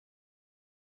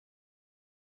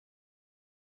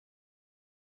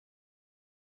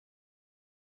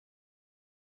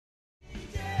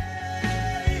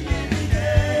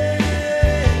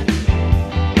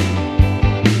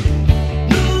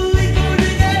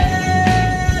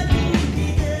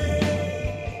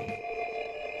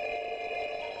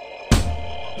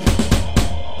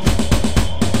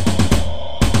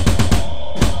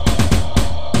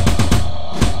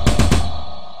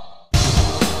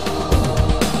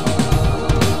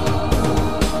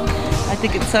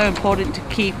think it's so important to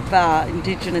keep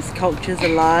Indigenous cultures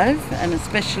alive, and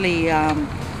especially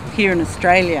here in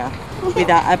Australia with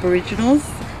our Aboriginals.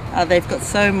 They've got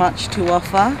so much to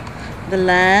offer the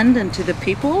land and to the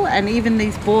people, and even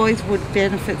these boys would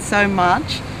benefit so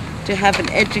much to have an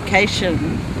education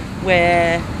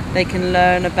where they can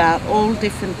learn about all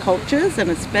different cultures,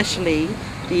 and especially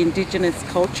the Indigenous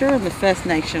culture and the First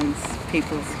Nations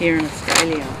peoples here in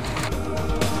Australia.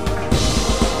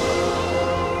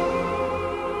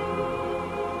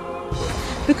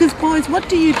 Because boys, what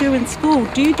do you do in school?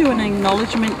 Do you do an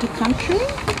acknowledgement to country?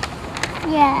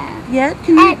 Yeah. Yeah?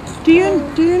 Do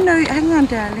you know, hang on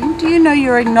darling, do you know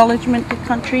your acknowledgement to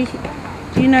country?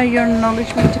 Do you know your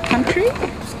acknowledgement to country?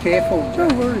 Just careful. No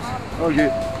worries. Oh,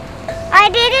 good. I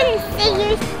didn't see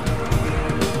you.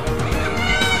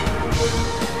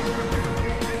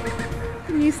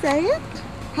 Can you say it?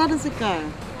 How does it go?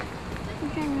 I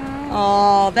don't know.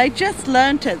 Oh, they just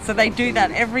learnt it, so they do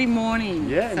that every morning.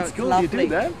 Yeah, so in school lovely. you do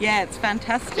that? Yeah, it's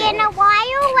fantastic. You know, I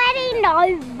already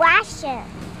know Russian.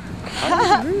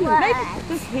 Maybe,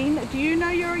 does he, do you know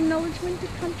your acknowledgement to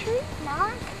country?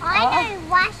 No, I know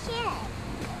Russian.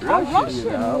 Russian,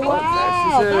 you know.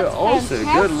 Wow, This is that's also a good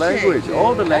fantastic. language.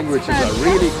 All the languages are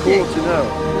really cool to know.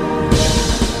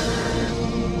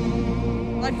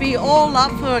 I'd be all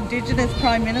up for Indigenous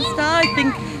Prime Minister. I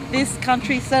think this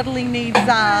country certainly needs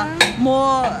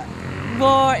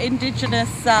more Indigenous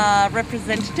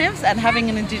representatives, and having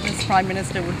an Indigenous Prime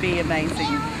Minister would be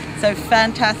amazing. So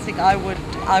fantastic. I would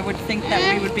think that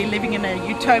we would be living in a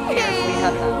utopia if we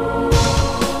had that.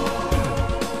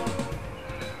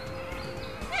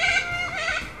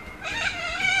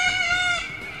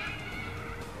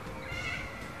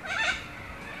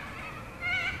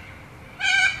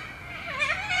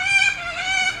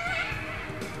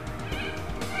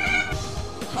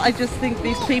 I just think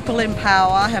these people in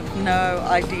power have no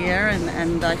idea,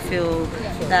 and I feel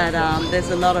that there's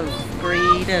a lot of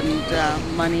greed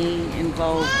and money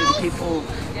involved in people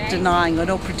denying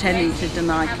or pretending to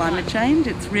deny climate change.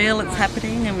 It's real, it's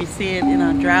happening, and we see it in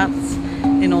our droughts,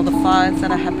 in all the fires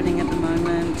that are happening at the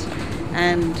moment.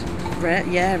 And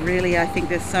yeah, really, I think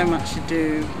there's so much to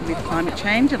do with climate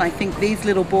change, and I think these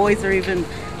little boys are even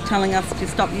telling us to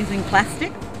stop using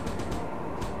plastic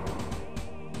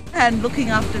and looking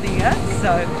after the earth.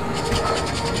 So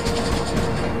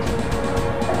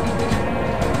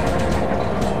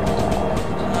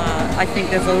I think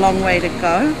there's a long way to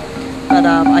go, but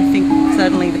I think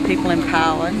certainly the people in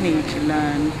power need to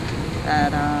learn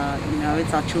that you know,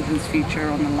 it's our children's future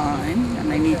on the line,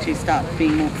 and they need to start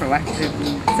being more proactive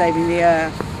in saving the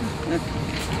earth.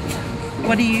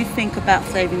 What do you think about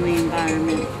saving the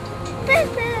environment?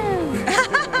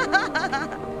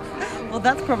 Well,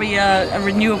 that's probably a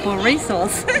renewable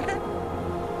resource.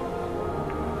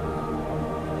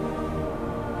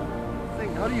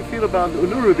 How do you feel about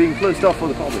Uluru being closed off for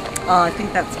the public? Oh, I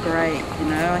think that's great. You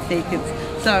know, I think it's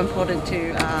so important to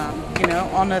you know,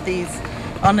 honour these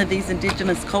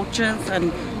Indigenous cultures,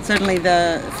 and certainly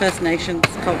the First Nations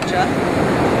culture.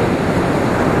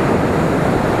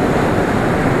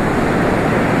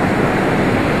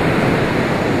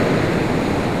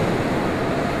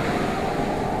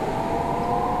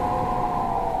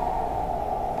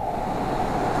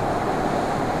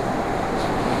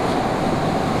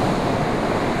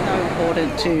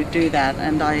 To do that,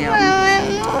 and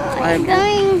I'm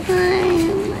going home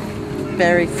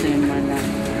very soon, my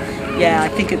love. Yeah, I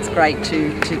think it's great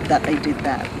that they did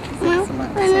that, which is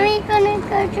excellent. When are we gonna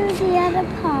go to the other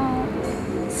park?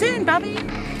 Soon, Bubby.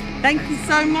 Thank you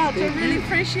so much. I really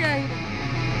appreciate it.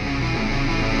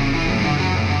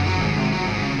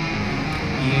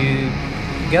 You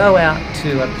go out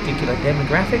to a particular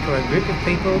demographic or a group of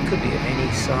people, could be of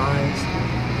any size,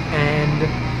 and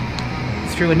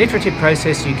through an iterative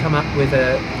process you come up with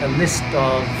a list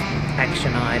of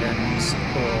action items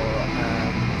or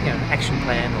you know, an action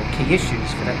plan or key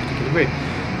issues for that particular group.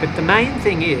 But the main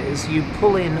thing is you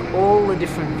pull in all the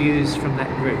different views from that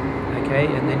group, okay,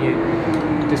 and then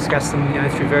you discuss them, you know,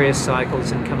 through various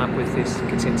cycles and come up with this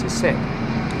consensus set.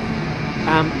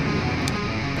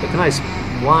 But the most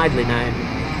widely known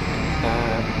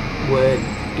word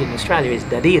in Australia is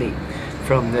dadiri,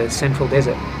 from the Central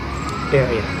Desert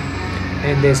area.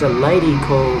 And there's a lady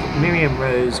called Miriam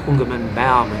Rose Ungerman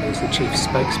Bauman who's the chief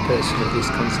spokesperson of this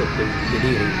concept of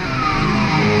dadiri.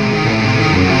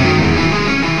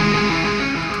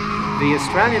 The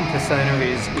Australian persona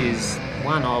is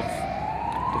one of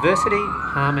diversity,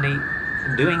 harmony,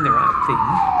 and doing the right thing.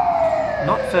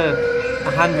 Not for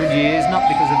 100 years, not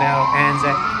because of our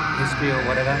Anzac history or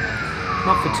whatever,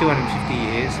 not for 250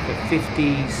 years, but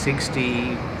 50,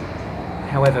 60,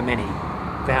 however many.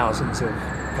 thousands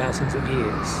of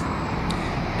years.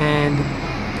 And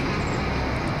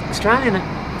Australian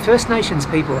First Nations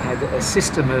people had a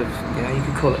system of, you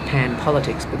could call it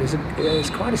pan-politics, but there's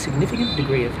quite a significant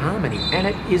degree of harmony, and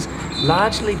it is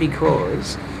largely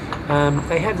because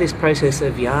they have this process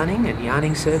of yarning and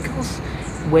yarning circles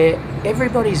where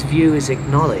everybody's view is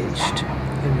acknowledged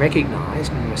and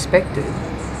recognised and respected,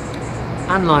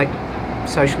 unlike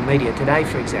social media today,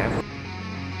 for example.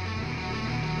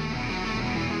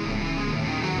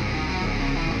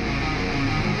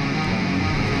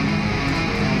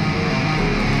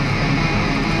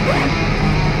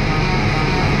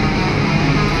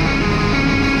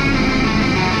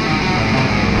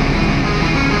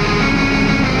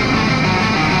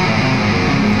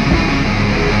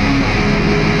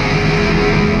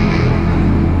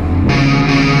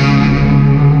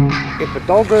 If a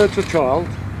dog hurts a child,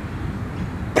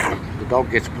 the dog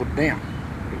gets put down.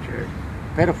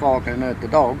 Pedophile can hurt the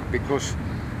dog because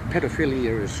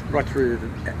pedophilia is right through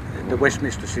the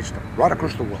Westminster system, right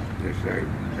across the world. Yes, sir.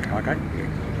 Okay?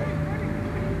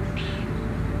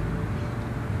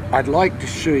 I'd like to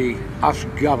see us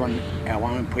govern our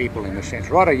own people in a sense.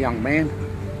 Right, a young man,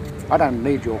 I don't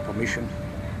need your permission.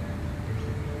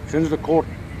 As soon as the court,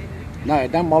 no,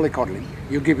 don't mollycoddle him,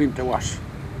 you give him to us,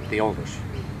 the elders.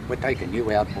 We're taking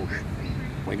you out bush.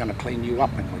 We're going to clean you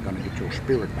up and we're going to get your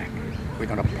spirit back. We're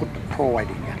going to put the pride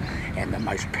in you. And the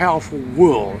most powerful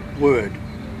word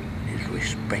is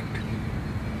respect.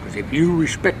 Because if you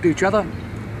respect each other,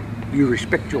 you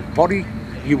respect your body,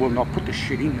 you will not put the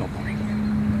shit in your body.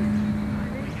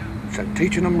 So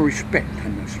teaching them respect,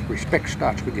 and respect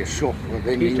starts with yourself, well,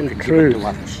 then you can give it to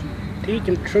others. Teach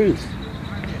them truth,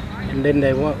 and then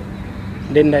they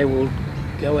will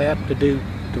go out to do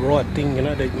the right thing,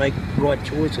 to make right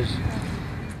choices.